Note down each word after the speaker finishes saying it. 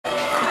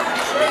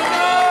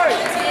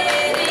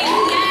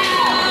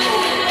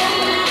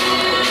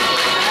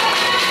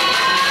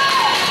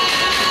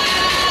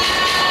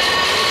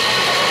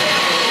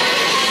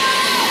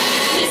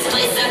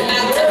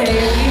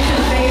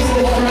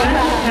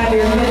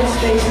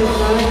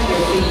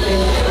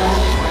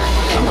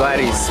glad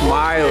he's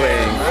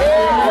smiling.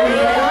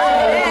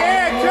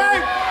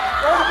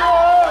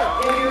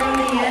 If you're on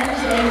the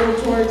ends, angle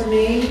towards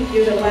me.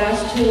 You're the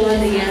last two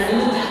on the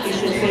end. You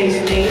should face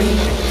me.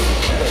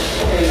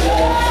 There you go.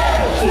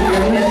 Keep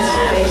your hips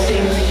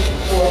facing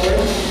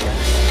forward.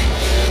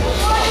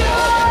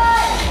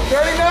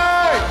 39!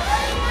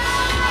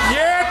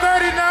 Yeah,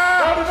 39!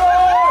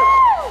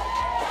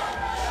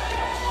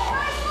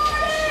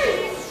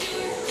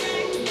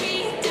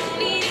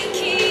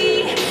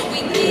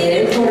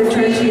 Okay, quarter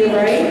turn to your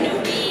right.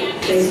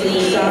 Facing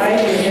the side,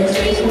 your hips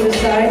facing the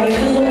side. You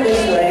can look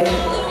this way.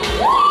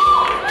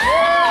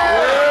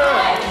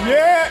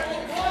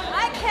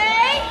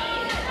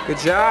 Good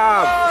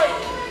job.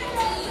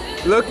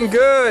 Looking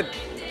good.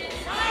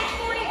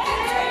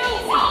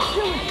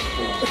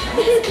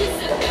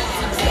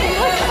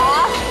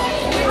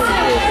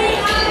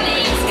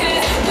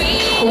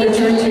 Quarter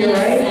turn to your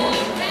right.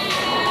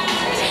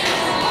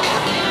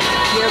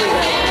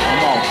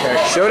 Come on, Kay.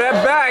 Show that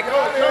back.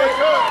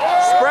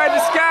 Spread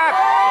the scap.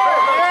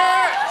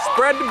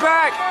 Spread the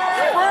back.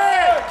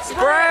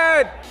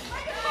 Spread.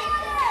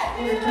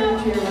 Quarter turn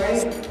to your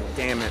right.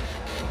 Damn it.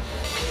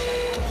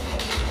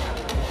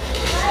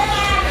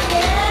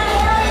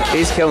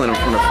 He's killing him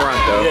from the front,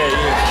 though.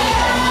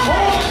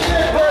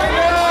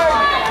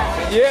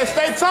 Yeah,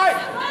 stay tight.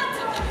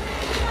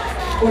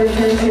 Quarter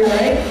turn to your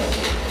right.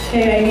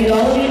 Okay, I need all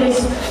of you to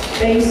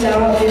space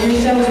out. Give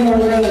yourselves more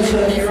room. So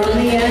if you're on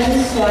the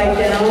end, slide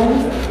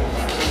down.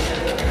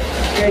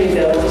 There you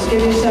go. Just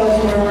give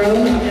yourselves more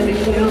room in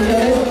between each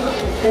other.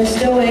 And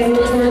still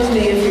angle towards me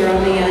if you're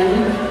on the end.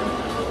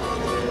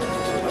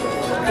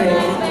 Okay,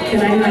 can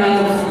I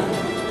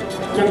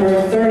have number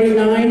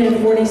 39 and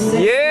 46?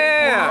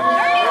 Yeah!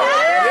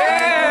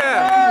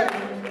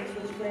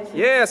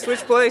 Yeah,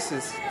 switch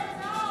places.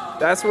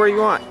 That's where you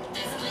want.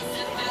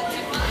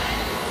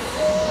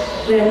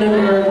 We have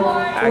number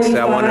 45 Actually,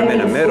 I want him in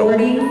the middle.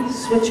 40,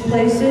 switch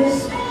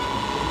places.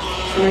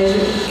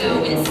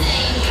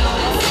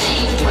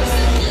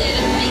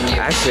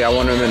 Actually, I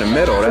want him in the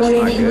middle. That's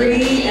not good.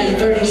 43 and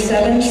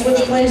 37,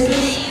 switch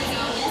places.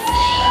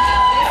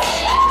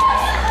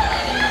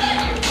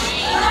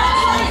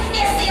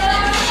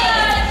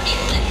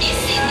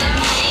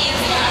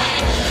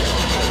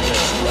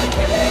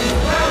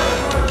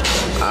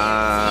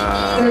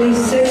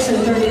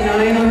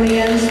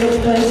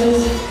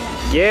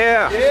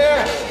 Yeah.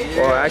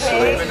 Well,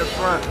 actually,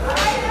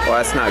 well,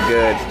 that's not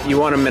good. You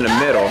want them in the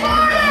middle.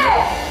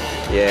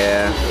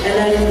 Yeah.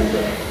 And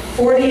then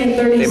 40 and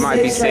 36 they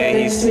might be saying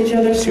right he's next to each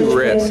other, too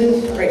ripped.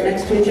 Places, right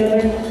next to each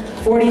other.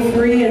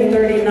 43 and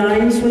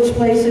 39 switch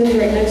places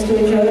right next to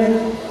each other.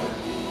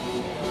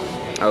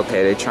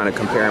 Okay, they're trying to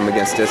compare him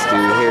against this dude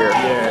here.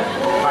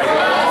 Yeah.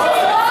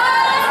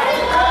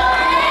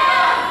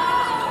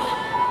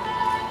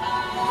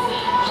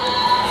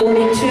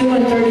 42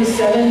 and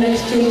 37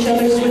 next to each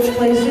other, switch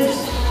places.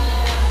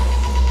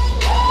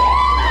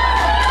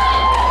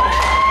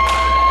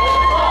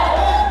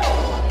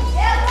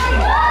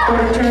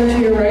 Quarter turn to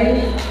your right.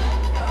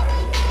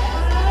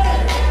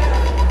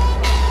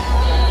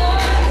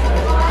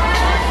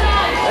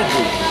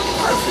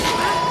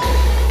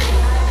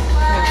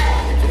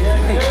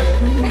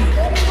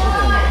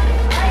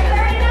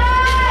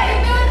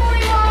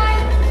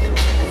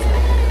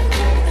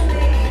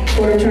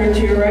 Quarter turn to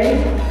your right.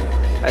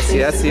 I see,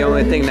 that's the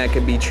only thing that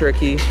could be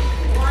tricky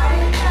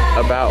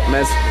about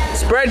men's.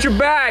 Spread your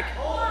back!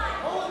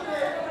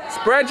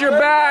 Spread your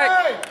back!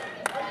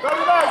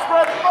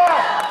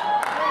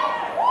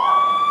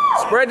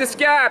 Spread the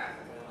scap!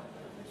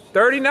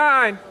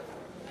 39!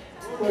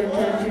 Quarter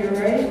turn to your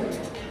right.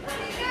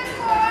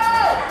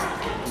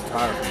 I'm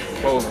tired of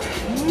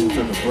closing.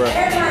 Took a breath.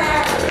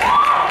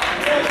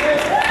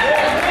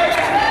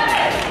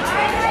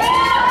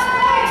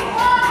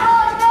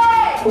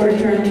 Quarter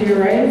turn to your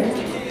right.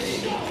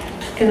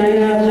 Can I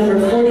have number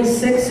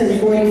 46 and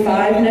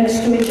 45 next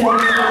to each other?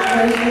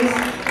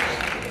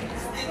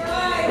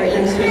 Right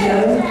next to each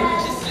other.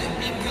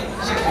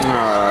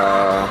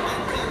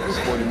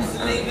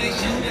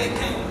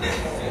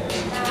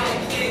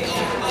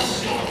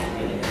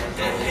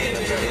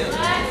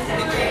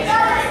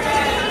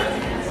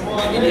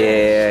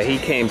 Yeah, he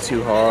came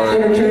too hard.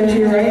 Quarter turn to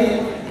your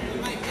right.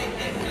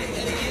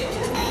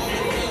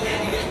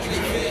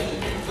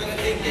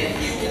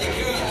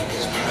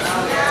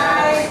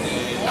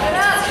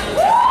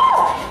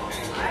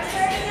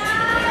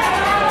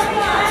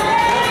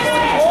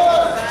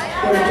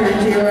 Turn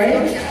to your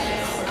right.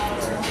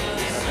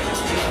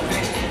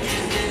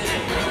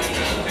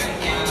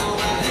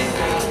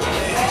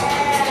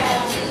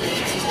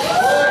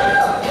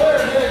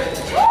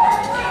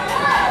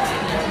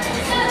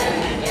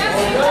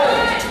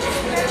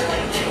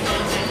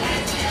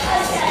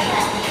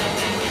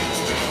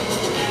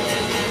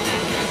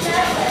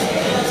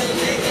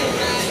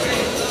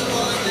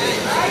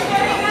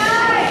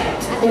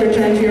 Quarter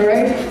turn to your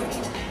right.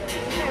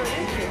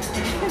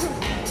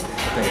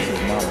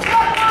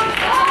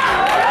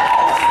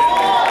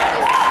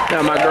 No,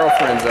 my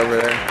girlfriend's over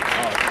there.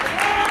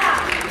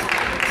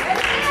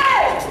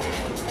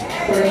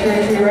 Quarter turn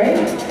to your right.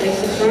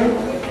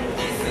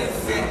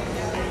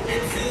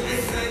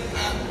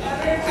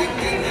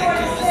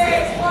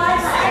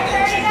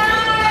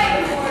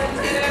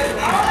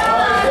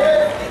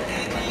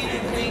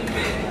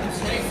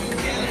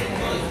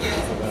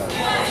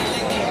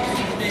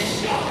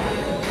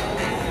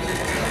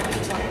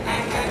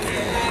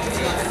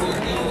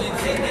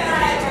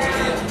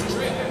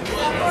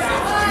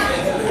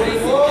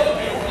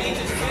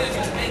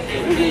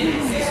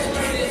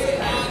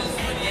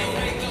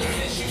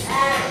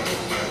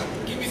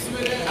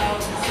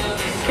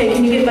 Okay,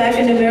 can you get back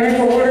in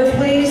numerical order,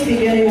 please?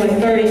 Beginning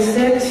with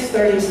 36,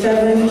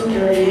 37,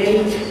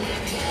 38,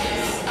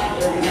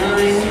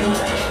 39.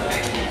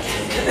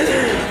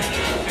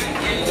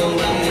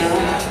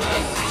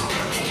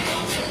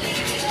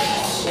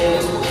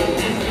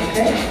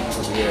 Okay.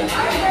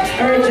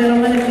 All right,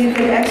 gentlemen, if you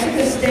could exit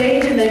the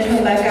stage and then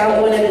come back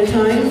out one at a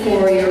time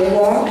for your